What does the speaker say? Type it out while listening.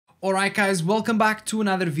Alright guys, welcome back to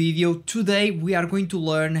another video. Today we are going to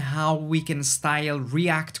learn how we can style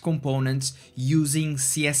React components using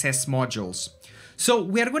CSS modules. So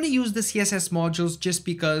we are going to use the CSS modules just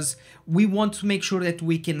because we want to make sure that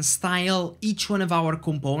we can style each one of our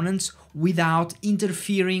components without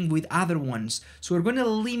interfering with other ones. So we're going to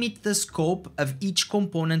limit the scope of each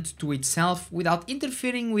component to itself without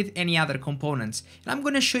interfering with any other components. And I'm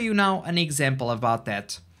going to show you now an example about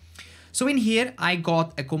that. So in here, I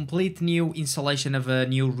got a complete new installation of a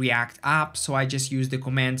new React app. So I just use the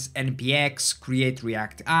commands npx create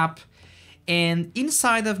React app. And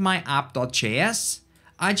inside of my app.js,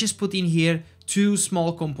 I just put in here two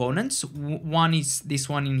small components. One is this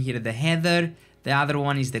one in here, the header. The other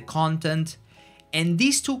one is the content. And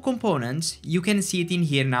these two components, you can see it in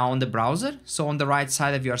here now on the browser. So on the right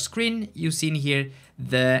side of your screen, you see in here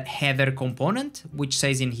the header component, which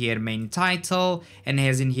says in here main title and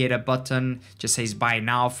has in here a button, just says buy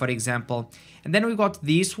now, for example. And then we got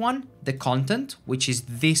this one, the content, which is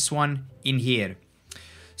this one in here.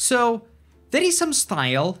 So there is some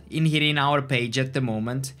style in here in our page at the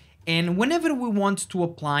moment. And whenever we want to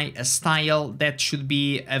apply a style that should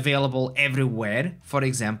be available everywhere, for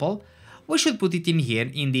example, we should put it in here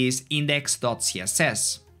in this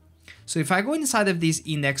index.css. So if I go inside of this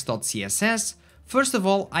index.css, first of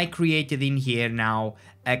all, I created in here now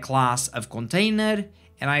a class of container,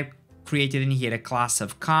 and I created in here a class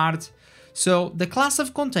of card. So the class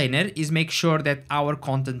of container is make sure that our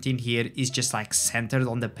content in here is just like centered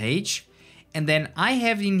on the page. And then I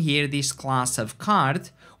have in here this class of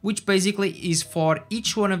card, which basically is for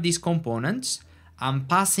each one of these components. I'm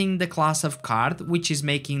passing the class of card, which is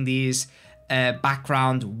making this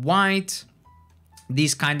background white,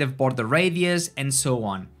 this kind of border radius, and so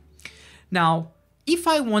on. Now, if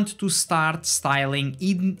I want to start styling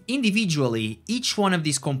individually each one of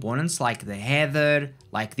these components, like the header,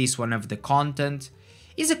 like this one of the content,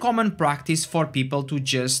 is a common practice for people to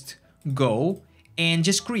just go and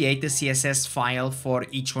just create a CSS file for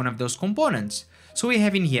each one of those components. So we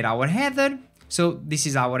have in here our header. So this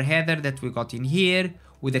is our header that we got in here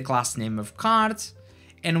with the class name of card,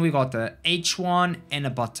 and we got a h1 and a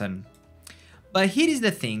button. But here is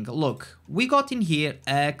the thing, look, we got in here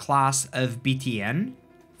a class of btn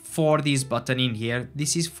for this button in here.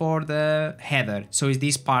 This is for the header, so it's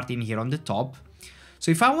this part in here on the top. So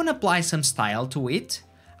if I want to apply some style to it,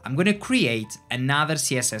 I'm going to create another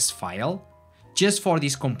CSS file just for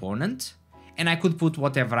this component. And I could put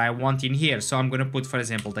whatever I want in here. So I'm going to put, for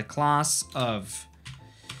example, the class of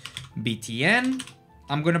btn.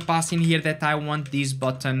 I'm going to pass in here that I want this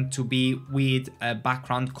button to be with a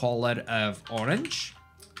background color of orange.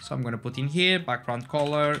 So I'm going to put in here background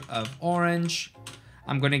color of orange.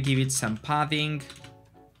 I'm going to give it some padding,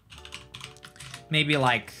 maybe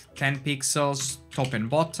like 10 pixels top and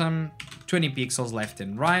bottom, 20 pixels left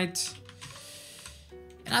and right.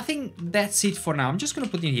 And I think that's it for now. I'm just going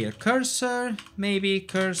to put in here cursor, maybe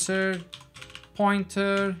cursor,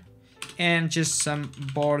 pointer, and just some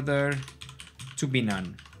border to be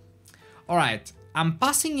none. All right, I'm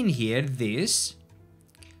passing in here this.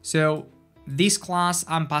 So this class,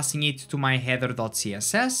 I'm passing it to my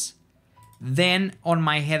header.css. Then on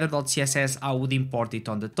my header.css, I would import it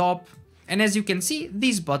on the top. And as you can see,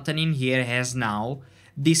 this button in here has now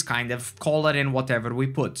this kind of color and whatever we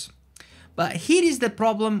put. But here is the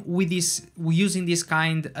problem with this, using this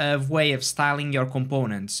kind of way of styling your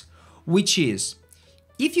components, which is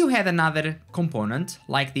if you had another component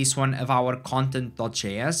like this one of our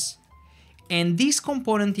content.js, and this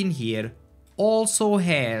component in here also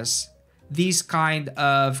has this kind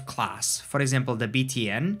of class, for example, the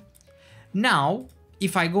btn. Now,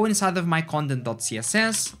 if I go inside of my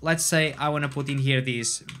content.css, let's say I want to put in here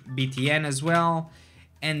this btn as well.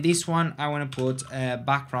 And this one, I want to put a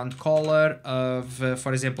background color of,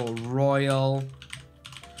 for example, royal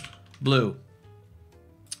blue.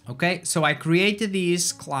 Okay, so I created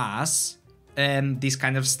this class and this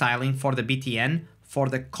kind of styling for the btn for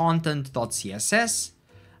the content.css.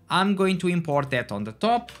 I'm going to import that on the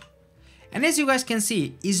top. And as you guys can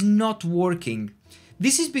see, it's not working.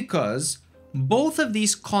 This is because both of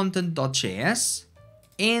these content.js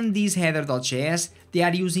and this header.js, they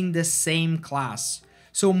are using the same class.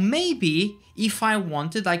 So maybe if I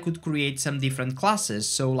wanted, I could create some different classes.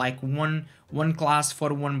 So like one class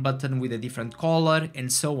for one button with a different color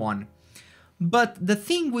and so on. But the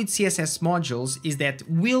thing with CSS modules is that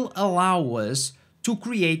will allow us to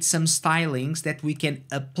create some stylings that we can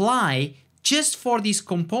apply just for this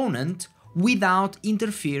component without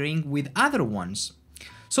interfering with other ones.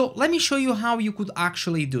 So let me show you how you could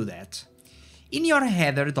actually do that. In your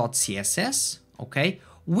header.css, okay,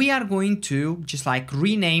 we are going to just like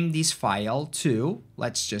rename this file to,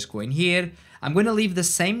 let's just go in here. I'm going to leave the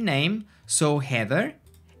same name, so header,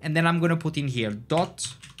 and then I'm going to put in here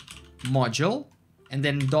dot module and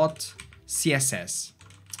then dot CSS.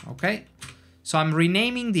 Okay, so I'm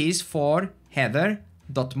renaming this for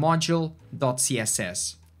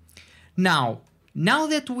header.module.css. Now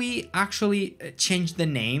that we actually changed the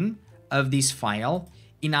name of this file,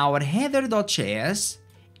 in our header.js,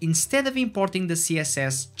 instead of importing the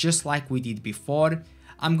CSS just like we did before,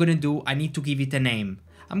 I need to give it a name.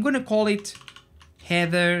 I'm going to call it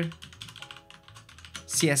header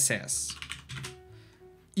CSS.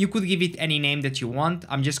 You could give it any name that you want.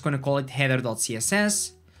 I'm just going to call it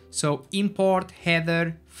header.css. So import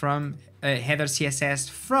header from header CSS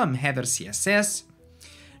from header CSS.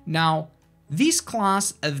 Now, this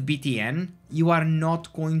class of btn, you are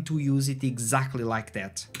not going to use it exactly like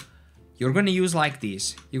that. You're going to use like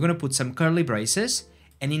this. You're going to put some curly braces,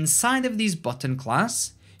 and inside of this button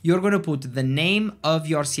class, you're going to put the name of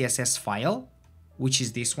your CSS file, which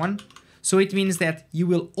is this one. So it means that you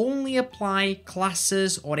will only apply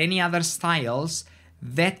classes or any other styles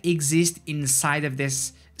that exist inside of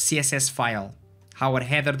this CSS file, our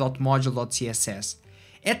header.module.css.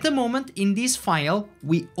 At the moment, in this file,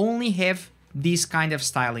 we only have this kind of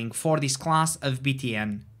styling for this class of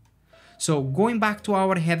btn. So going back to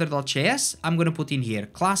our header.js, I'm going to put in here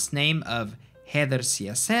class name of header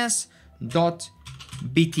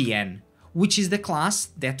CSS.btn, which is the class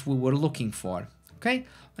that we were looking for. Okay,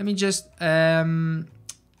 let me just, so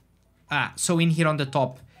in here on the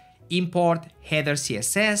top, import header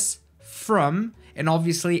CSS from, and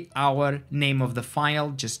obviously our name of the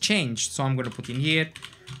file just changed. So I'm going to put in here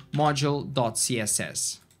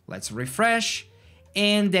module.css. Let's refresh,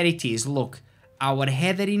 and there it is. Look, our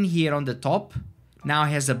header in here on the top now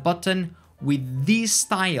has a button with these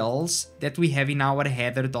styles that we have in our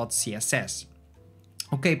header.css.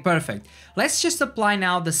 Okay, perfect. Let's just apply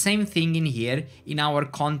now the same thing in here in our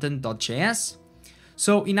content.js.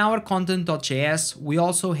 So in our content.js, we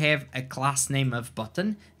also have a class name of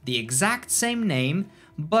button, the exact same name,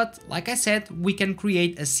 but like I said, we can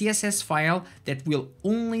create a CSS file that will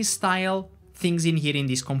only style things in here in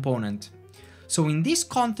this component. So in this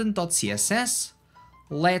content.css,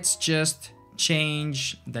 let's just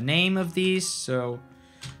change the name of this. So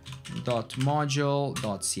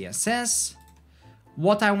 .module.css.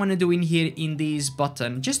 What I want to do in here in this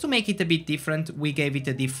button, just to make it a bit different, we gave it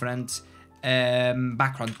a different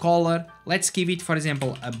background color. Let's give it, for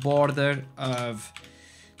example, a border of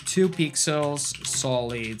 2 pixels,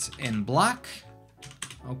 solid and black.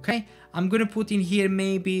 Okay, I'm gonna put in here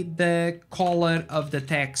maybe the color of the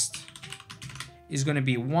text is gonna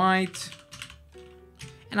be white,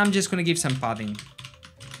 and I'm just gonna give some padding.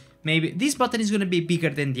 Maybe this button is gonna be bigger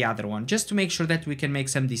than the other one, just to make sure that we can make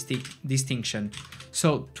some distinction.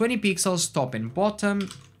 So 20 pixels top and bottom,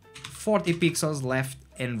 40 pixels left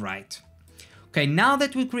and right. Okay, now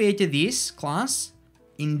that we created this class,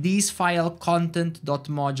 in this file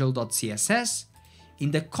content.module.css,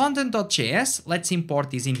 in the content.js, let's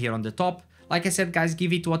import this in here on the top. Like I said, guys,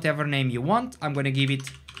 give it whatever name you want. I'm going to give it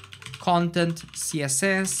content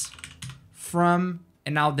CSS from,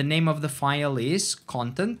 and now the name of the file is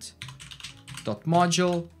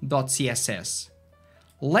content.module.css.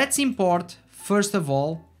 Let's import, first of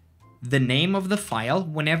all, the name of the file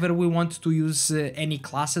whenever we want to use any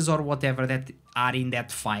classes or whatever that are in that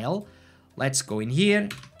file. Let's go in here.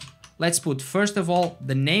 Let's put, first of all,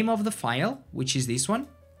 the name of the file, which is this one,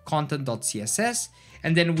 content.css.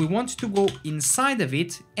 And then we want to go inside of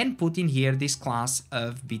it and put in here this class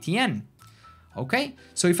of btn. Okay,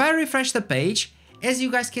 so if I refresh the page, as you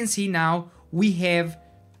guys can see now, we have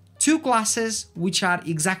two classes which are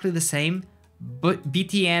exactly the same, but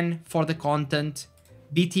btn for the content,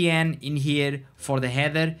 btn in here for the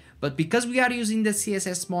header. But because we are using the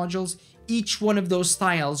CSS modules, each one of those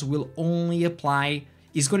styles will only apply,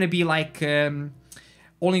 is going to be like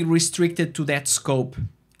only restricted to that scope.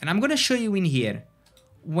 And I'm going to show you in here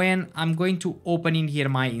when I'm going to open in here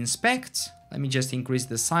my inspect. Let me just increase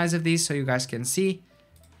the size of this so you guys can see.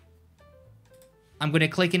 I'm going to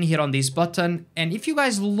click in here on this button, and if you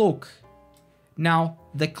guys look now,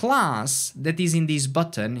 the class that is in this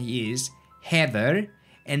button is header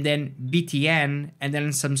and then btn and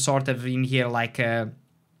then some sort of in here like a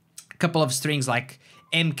couple of strings like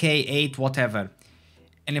mk8 whatever.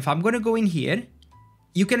 And if I'm going to go in here,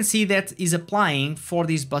 you can see that is applying for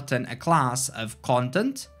this button a class of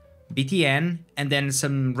content, btn, and then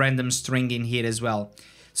some random string in here as well.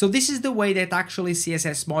 So this is the way that actually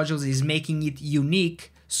CSS modules is making it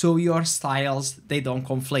unique so your styles, they don't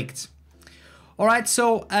conflict. Alright,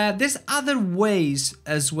 so there's other ways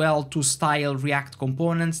as well to style React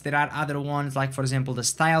components. There are other ones like, for example, the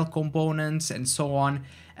style components and so on.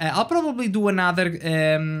 I'll probably do another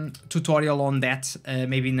tutorial on that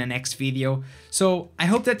maybe in the next video. So I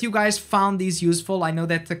hope that you guys found these useful. I know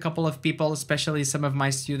that a couple of people, especially some of my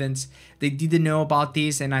students, they didn't know about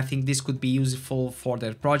this, and I think this could be useful for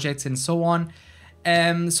their projects and so on.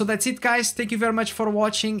 So that's it, guys. Thank you very much for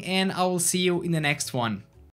watching, and I will see you in the next one.